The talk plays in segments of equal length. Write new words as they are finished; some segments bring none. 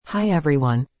Hi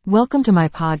everyone. Welcome to my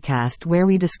podcast where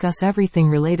we discuss everything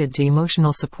related to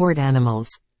emotional support animals.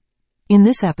 In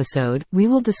this episode, we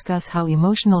will discuss how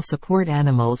emotional support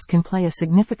animals can play a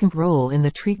significant role in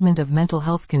the treatment of mental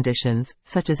health conditions,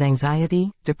 such as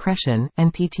anxiety, depression,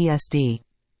 and PTSD.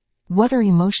 What are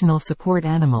emotional support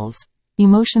animals?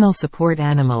 Emotional support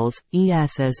animals,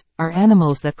 ESAs, are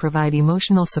animals that provide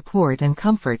emotional support and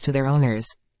comfort to their owners.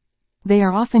 They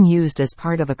are often used as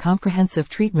part of a comprehensive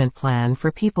treatment plan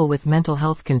for people with mental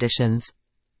health conditions.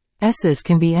 ESAs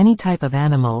can be any type of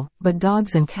animal, but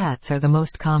dogs and cats are the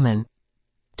most common.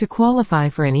 To qualify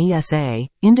for an ESA,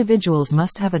 individuals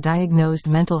must have a diagnosed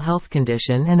mental health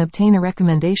condition and obtain a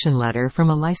recommendation letter from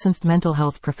a licensed mental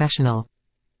health professional.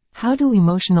 How do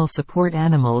emotional support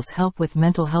animals help with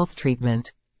mental health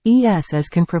treatment?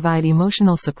 ESAs can provide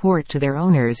emotional support to their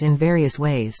owners in various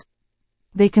ways.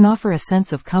 They can offer a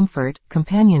sense of comfort,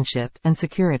 companionship, and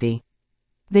security.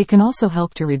 They can also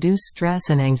help to reduce stress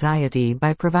and anxiety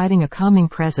by providing a calming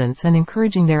presence and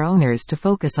encouraging their owners to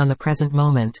focus on the present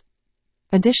moment.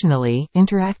 Additionally,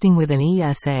 interacting with an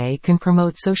ESA can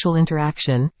promote social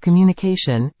interaction,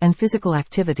 communication, and physical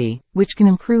activity, which can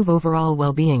improve overall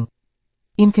well-being.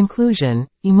 In conclusion,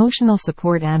 emotional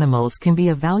support animals can be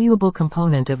a valuable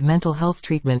component of mental health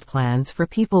treatment plans for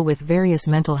people with various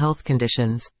mental health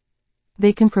conditions.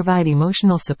 They can provide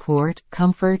emotional support,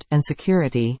 comfort, and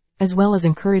security, as well as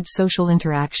encourage social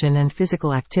interaction and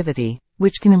physical activity,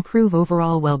 which can improve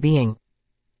overall well-being.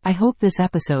 I hope this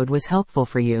episode was helpful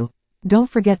for you. Don't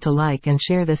forget to like and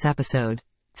share this episode.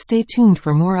 Stay tuned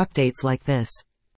for more updates like this.